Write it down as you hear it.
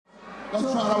Let's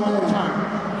try that one more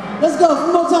time. Let's go,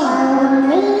 one more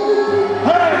time. Hey!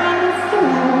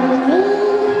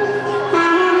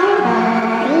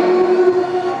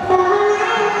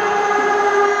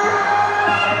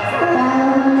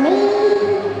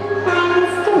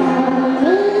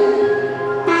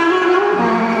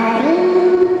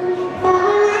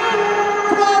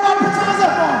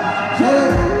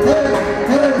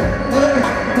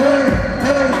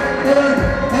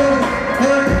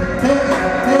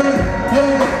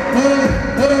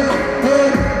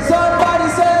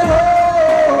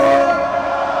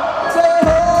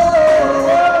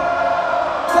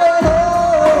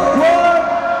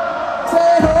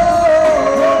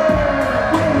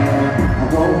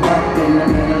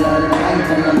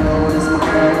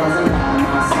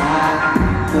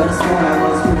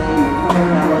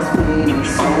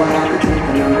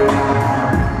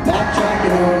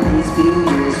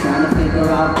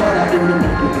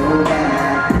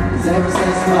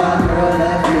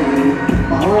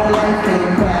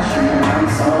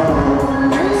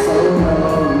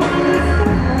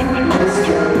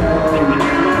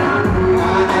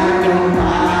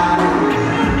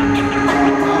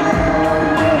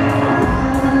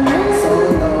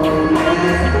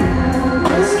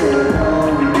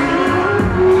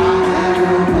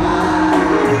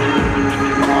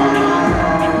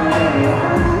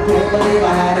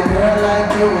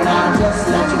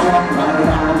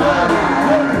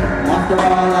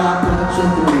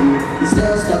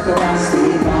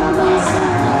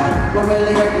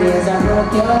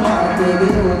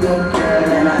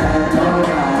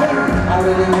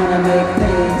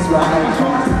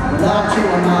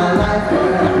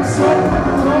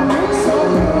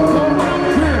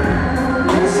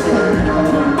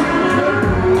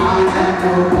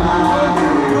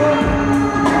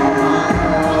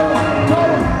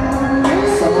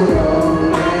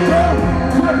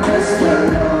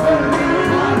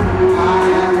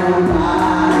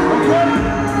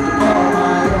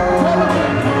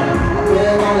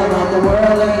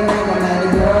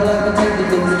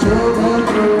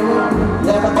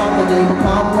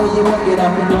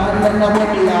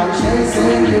 Africa.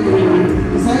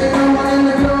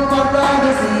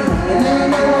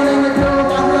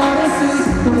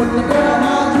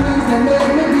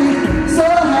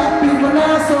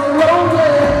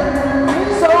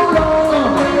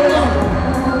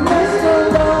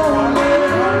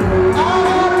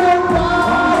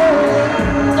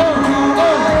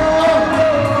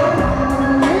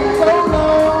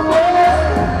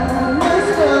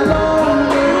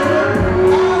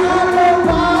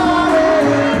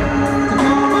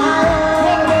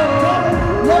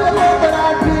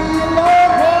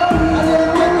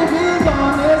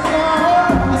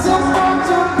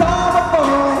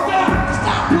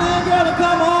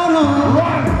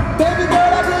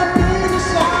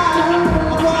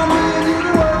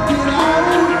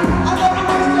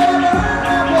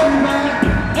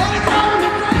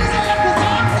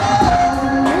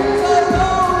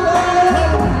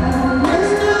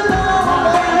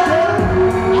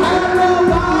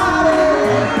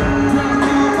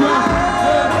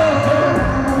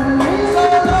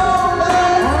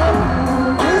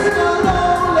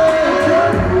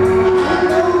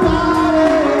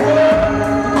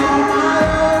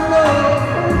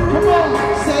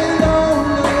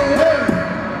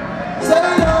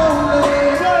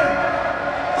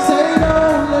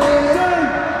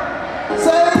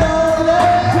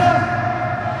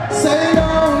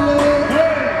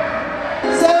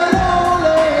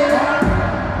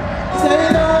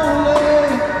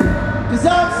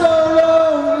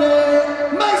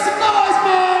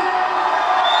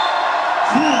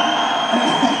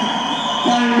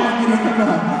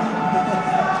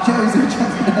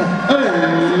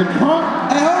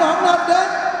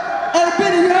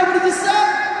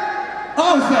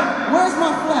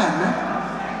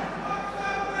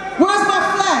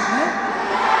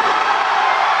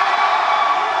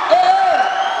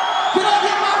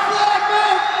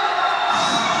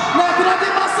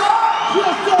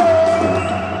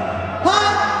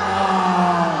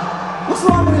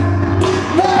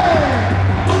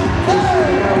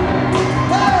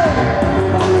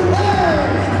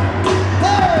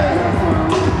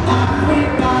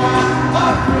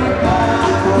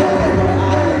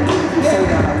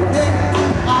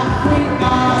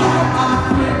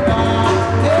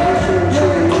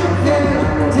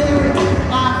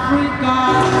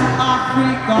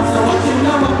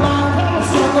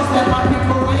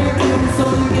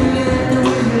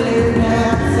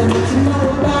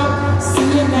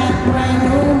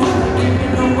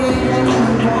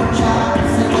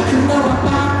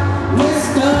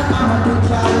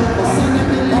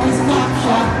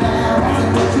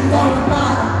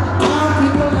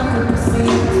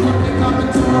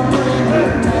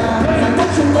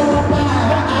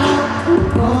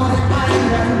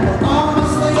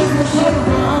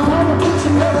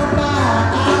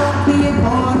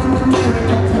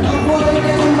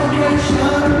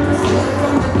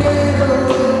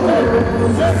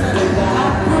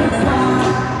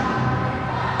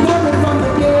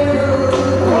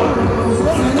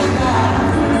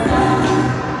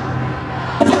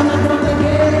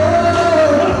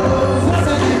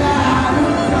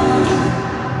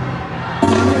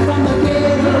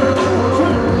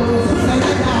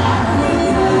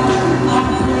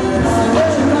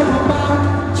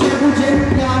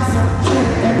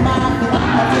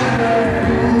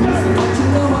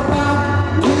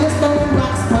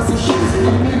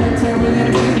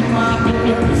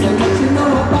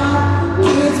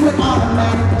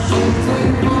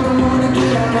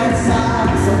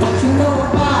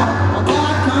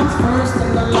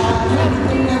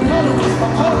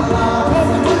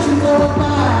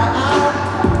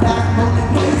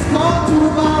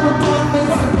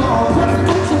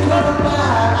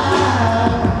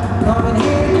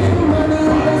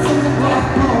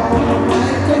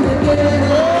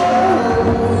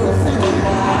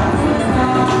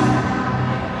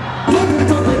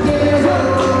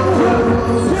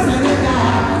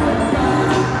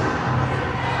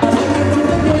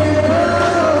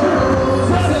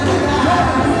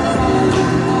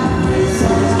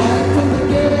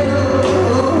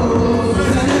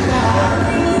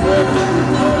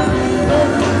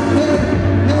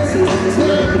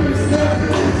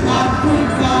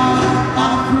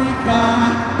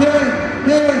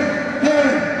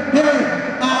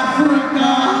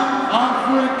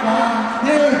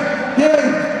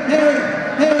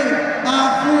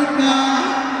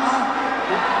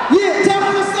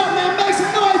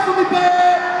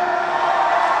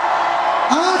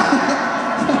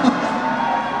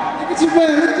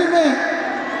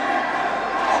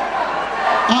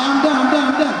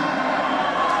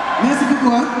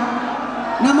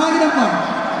 ngi dem quoi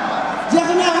jeex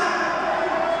na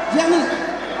jeex na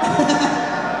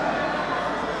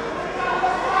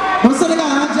bon Sénégal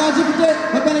ah jaajëfute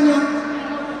ba beneen yoon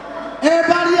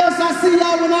everybody else I see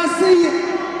y'all when I see you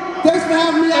thanks for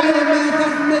having me out here man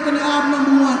thanks for making the album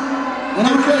 #1 and I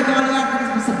want to thank all the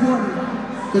Africans for supporting me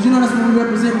because you know that's what we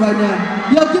represent right now.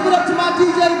 Yo, give it up to my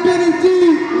DJ Benny D.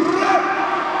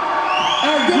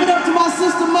 And give it up to my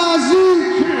sister Maji.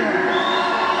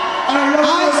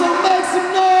 Alright, so make some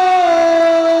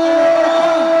noise.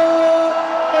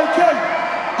 Okay.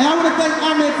 And I want to thank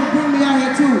Ahmed for bringing me out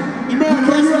here too. We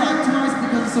canceled like twice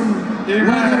because of some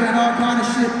weather and all kind of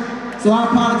shit. So I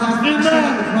apologize for not showing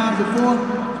up the vibes before,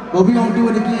 but we gonna do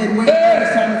it again. Wait,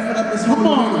 it's time to fill up this whole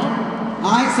room.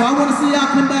 Alright, so I want to see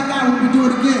y'all come back out when we do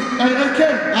it again. Hey,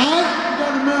 okay. Alright? You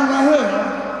got the man right here.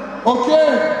 Okay.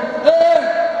 Hey,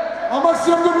 un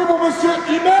maximum de bruit pour monsieur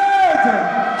Imed.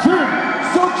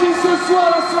 Sans qui ce soir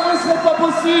la soirée serait pas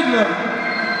possible.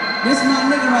 This is my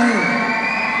nigga right here.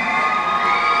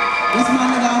 This is my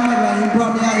nigga Ahmed right here. He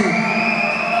brought me out here.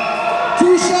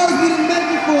 2 shows we didn't make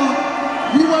it for.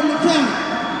 We wasn't accounted.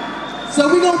 So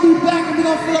we gonna be back and we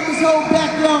gonna fill up this whole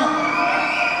backyard.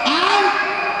 Alright?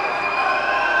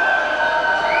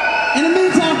 In the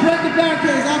meantime, break the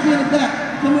barricades. I'll be in the back.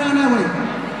 Come around that way.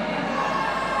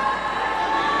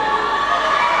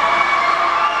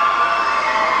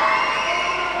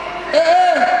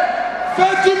 Hey,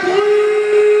 faites du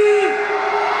bruit!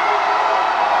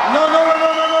 Non, non, non,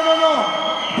 non, non, non, non, non.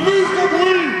 Plus de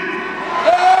bruit!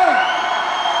 Hey,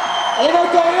 on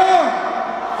n'entend rien!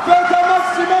 Faites un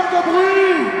maximum de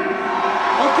bruit!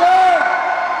 Ok?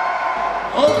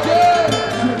 Ok!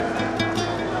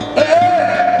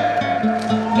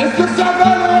 Est-ce que ça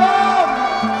va dehors?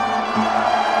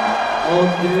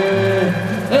 Ok.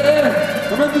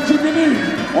 Come on, DJ Benny.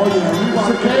 Oh yeah, we about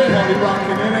to get the party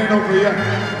rocking. It ain't over yet.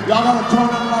 Y'all gotta turn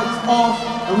the lights off,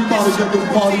 and we about to get this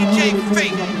party really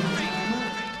moving.